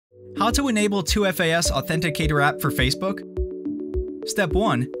How to enable 2FAS Authenticator app for Facebook? Step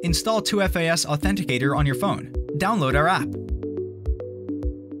 1. Install 2FAS Authenticator on your phone. Download our app.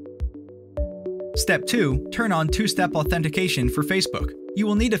 Step 2. Turn on two-step authentication for Facebook. You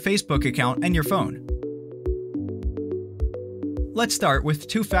will need a Facebook account and your phone. Let's start with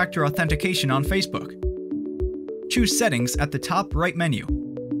two-factor authentication on Facebook. Choose Settings at the top right menu.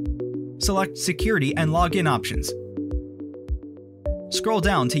 Select Security and Login options. Scroll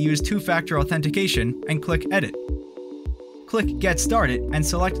down to use two-factor authentication and click Edit. Click Get Started and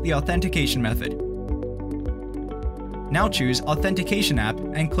select the authentication method. Now choose Authentication app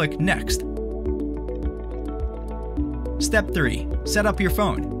and click Next. Step 3. Set up your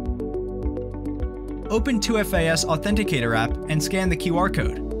phone. Open 2FAS Authenticator app and scan the QR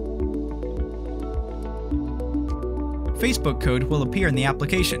code. Facebook code will appear in the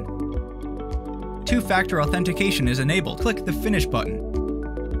application. Two-factor authentication is enabled. Click the Finish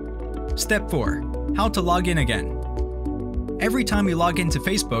button. Step 4. How to log in again. Every time you log into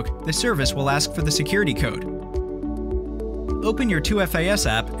Facebook, the service will ask for the security code. Open your 2FAS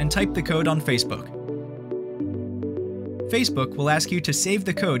app and type the code on Facebook. Facebook will ask you to save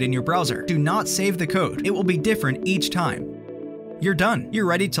the code in your browser. Do not save the code. It will be different each time. You're done. You're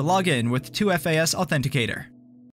ready to log in with 2FAS Authenticator.